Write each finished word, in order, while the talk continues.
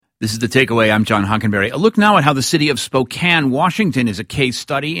This is The Takeaway. I'm John Hockenberry. A look now at how the city of Spokane, Washington is a case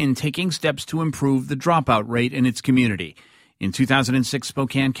study in taking steps to improve the dropout rate in its community. In 2006,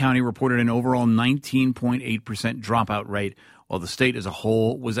 Spokane County reported an overall 19.8% dropout rate, while the state as a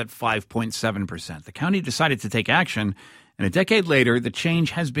whole was at 5.7%. The county decided to take action, and a decade later, the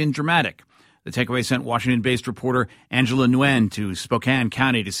change has been dramatic. The Takeaway sent Washington-based reporter Angela Nguyen to Spokane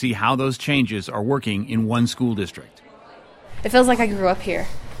County to see how those changes are working in one school district. It feels like I grew up here.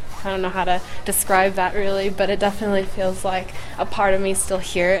 I don't know how to describe that really, but it definitely feels like a part of me still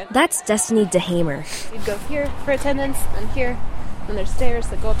here. That's Destiny DeHamer. You'd go here for attendance, and here, and there's stairs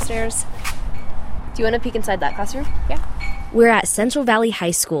that go upstairs. Do you want to peek inside that classroom? Yeah. We're at Central Valley High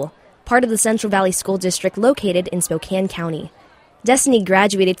School, part of the Central Valley School District located in Spokane County. Destiny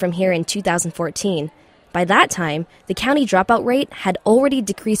graduated from here in 2014. By that time, the county dropout rate had already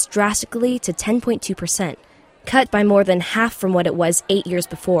decreased drastically to 10.2%. Cut by more than half from what it was 8 years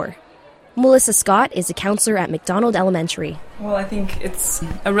before. Melissa Scott is a counselor at McDonald Elementary. Well, I think it's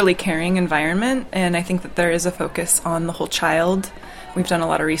a really caring environment, and I think that there is a focus on the whole child. We've done a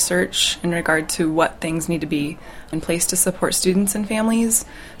lot of research in regard to what things need to be in place to support students and families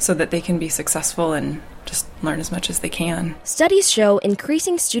so that they can be successful and just learn as much as they can. Studies show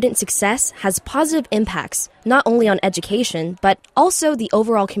increasing student success has positive impacts, not only on education, but also the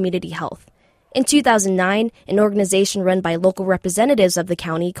overall community health. In 2009, an organization run by local representatives of the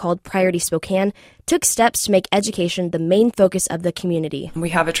county called Priority Spokane took steps to make education the main focus of the community.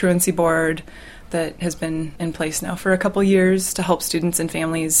 We have a truancy board that has been in place now for a couple years to help students and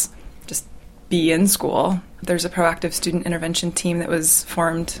families just be in school. There's a proactive student intervention team that was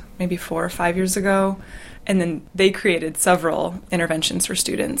formed maybe 4 or 5 years ago. And then they created several interventions for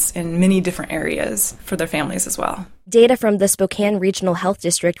students in many different areas for their families as well. Data from the Spokane Regional Health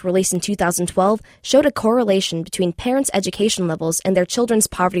District released in 2012 showed a correlation between parents' education levels and their children's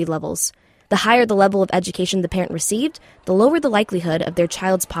poverty levels. The higher the level of education the parent received, the lower the likelihood of their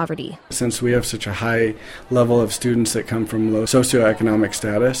child's poverty. Since we have such a high level of students that come from low socioeconomic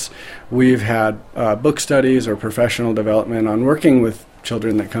status, we've had book studies or professional development on working with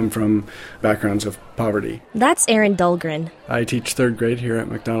children that come from backgrounds of poverty. That's Aaron Dahlgren. I teach 3rd grade here at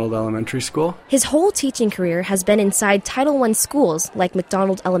McDonald Elementary School. His whole teaching career has been inside Title I schools like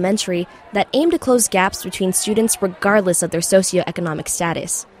McDonald Elementary that aim to close gaps between students regardless of their socioeconomic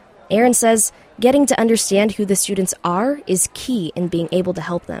status. Aaron says getting to understand who the students are is key in being able to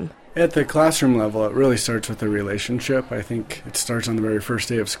help them. At the classroom level, it really starts with the relationship. I think it starts on the very first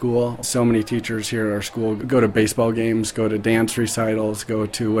day of school. So many teachers here at our school go to baseball games, go to dance recitals, go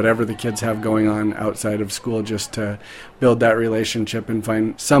to whatever the kids have going on outside of school just to build that relationship and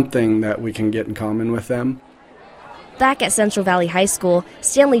find something that we can get in common with them. Back at Central Valley High School,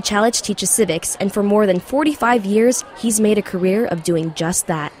 Stanley Chalich teaches civics, and for more than 45 years, he's made a career of doing just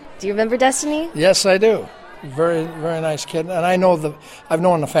that. Do you remember Destiny? Yes, I do. Very, very nice kid. And I've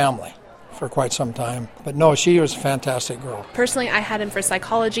known the family for quite some time. But no, she was a fantastic girl. Personally, I had him for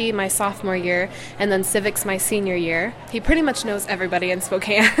psychology my sophomore year, and then civics my senior year. He pretty much knows everybody in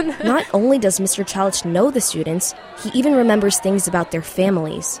Spokane. Not only does Mr. Chalich know the students, he even remembers things about their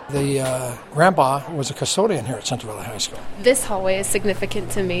families. The grandpa was a custodian here at Central Valley High School. This hallway is significant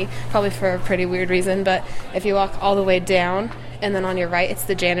to me, probably for a pretty weird reason, but if you walk all the way down, and then on your right, it's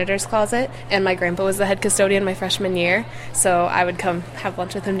the janitor's closet. And my grandpa was the head custodian my freshman year, so I would come have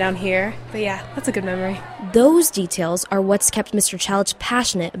lunch with him down here. But yeah, that's a good memory. Those details are what's kept Mr. Chalich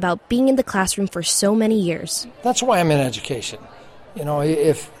passionate about being in the classroom for so many years. That's why I'm in education. You know,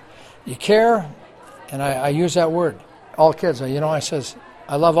 if you care, and I use that word, all kids, I says,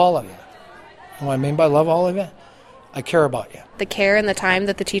 I love all of you. And what I mean by love all of you? I care about you. The care and the time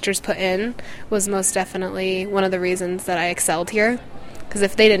that the teachers put in was most definitely one of the reasons that I excelled here. Because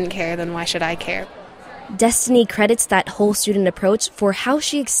if they didn't care, then why should I care? Destiny credits that whole student approach for how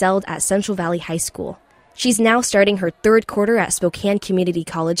she excelled at Central Valley High School. She's now starting her 3rd quarter at Spokane Community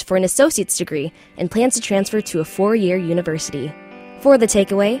College for an associate's degree and plans to transfer to a 4-year university. For The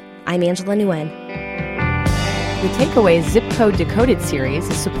Takeaway, I'm Angela Nguyen. The Takeaway Zip Code Decoded series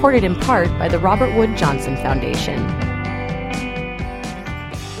is supported in part by the Robert Wood Johnson Foundation.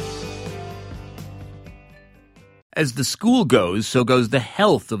 As the school goes, so goes the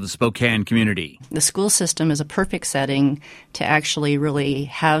health of the Spokane community. The school system is a perfect setting to actually really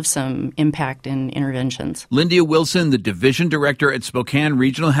have some impact in interventions. Lyndia Wilson, the division director at Spokane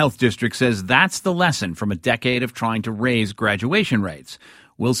Regional Health District, says that's the lesson from a decade of trying to raise graduation rates.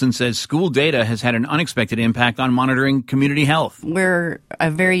 Wilson says school data has had an unexpected impact on monitoring community health. We're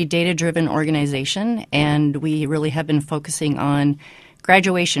a very data-driven organization, and we really have been focusing on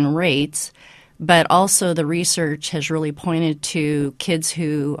graduation rates. But also the research has really pointed to kids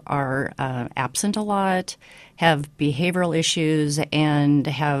who are absent a lot, have behavioral issues, and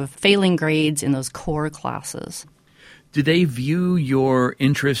have failing grades in those core classes. Do they view your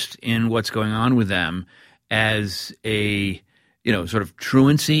interest in what's going on with them as a, sort of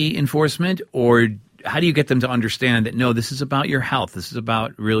truancy enforcement, or how do you get them to understand that, no, this is about your health, this is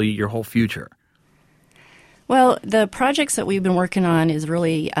about really your whole future? Well, the projects that we've been working on is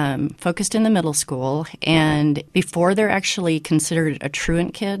really focused in the middle school, and before they're actually considered a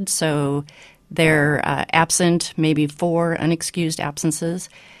truant kid, so they're absent, maybe 4 unexcused absences.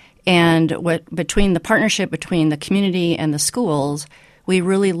 And between the partnership between the community and the schools, we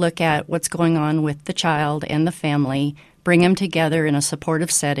really look at what's going on with the child and the family, bring them together in a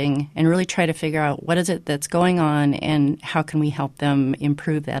supportive setting, and really try to figure out what is it that's going on and how can we help them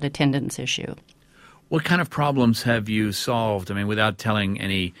improve that attendance issue. What kind of problems have you solved? I mean, without telling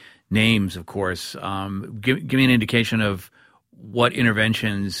any names, of course, give me an indication of what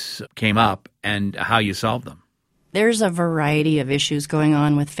interventions came up and how you solved them. There's a variety of issues going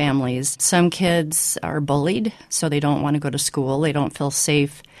on with families. Some kids are bullied, so they don't want to go to school. They don't feel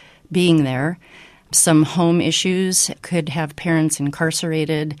safe being there. Some home issues could have parents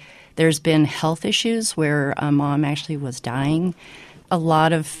incarcerated. There's been health issues where a mom actually was dying. A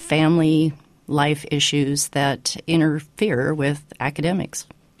lot of family life issues that interfere with academics.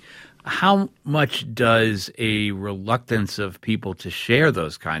 How much does a reluctance of people to share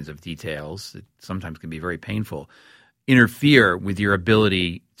those kinds of details, that sometimes can be very painful, interfere with your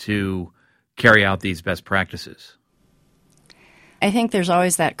ability to carry out these best practices? I think there's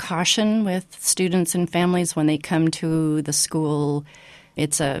always that caution with students and families when they come to the school.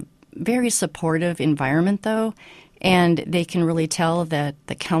 It's a very supportive environment, though, and they can really tell that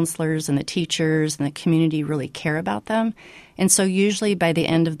the counselors and the teachers and the community really care about them. And so usually by the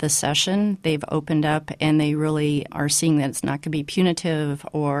end of the session, they've opened up and they really are seeing that it's not going to be punitive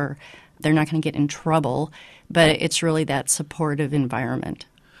or they're not going to get in trouble, but it's really that supportive environment.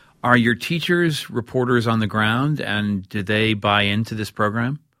 Are your teachers reporters on the ground, and do they buy into this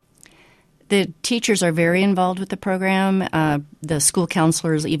program? The teachers are very involved with the program. The school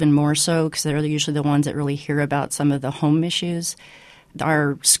counselors even more so, because they're usually the ones that really hear about some of the home issues.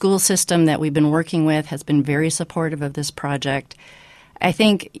 Our school system that we've been working with has been very supportive of this project. I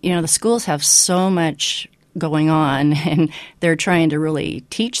think, the schools have so much going on, and they're trying to really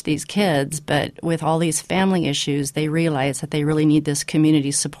teach these kids, but with all these family issues, they realize that they really need this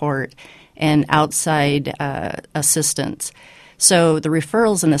community support and outside assistance. So the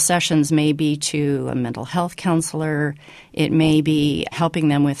referrals in the sessions may be to a mental health counselor. It may be helping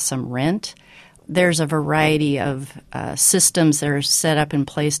them with some rent. There's a variety of systems that are set up in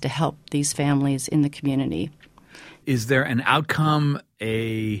place to help these families in the community. Is there an outcome,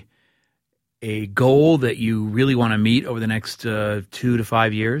 a goal that you really want to meet over the next 2 to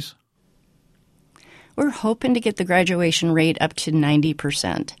 5 years? We're hoping to get the graduation rate up to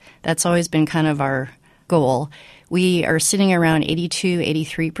 90%. That's always been kind of our goal. We are sitting around 82,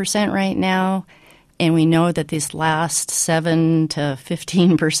 83% right now, and we know that this last 7 to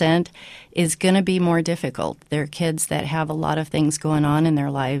 15% is going to be more difficult. There are kids that have a lot of things going on in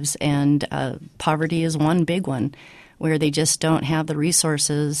their lives, and poverty is one big one, where they just don't have the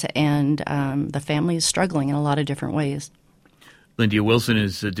resources, and the family is struggling in a lot of different ways. Lyndia Wilson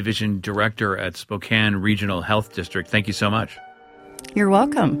is the Division Director at Spokane Regional Health District. Thank you so much. You're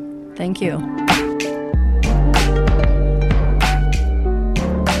welcome. Thank you.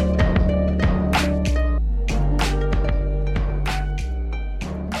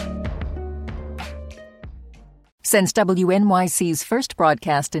 Since WNYC's first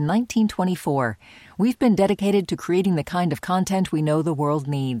broadcast in 1924, we've been dedicated to creating the kind of content we know the world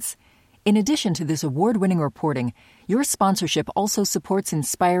needs. In addition to this award-winning reporting, your sponsorship also supports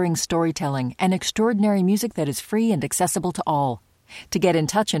inspiring storytelling and extraordinary music that is free and accessible to all. To get in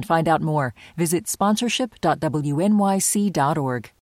touch and find out more, visit sponsorship.wnyc.org.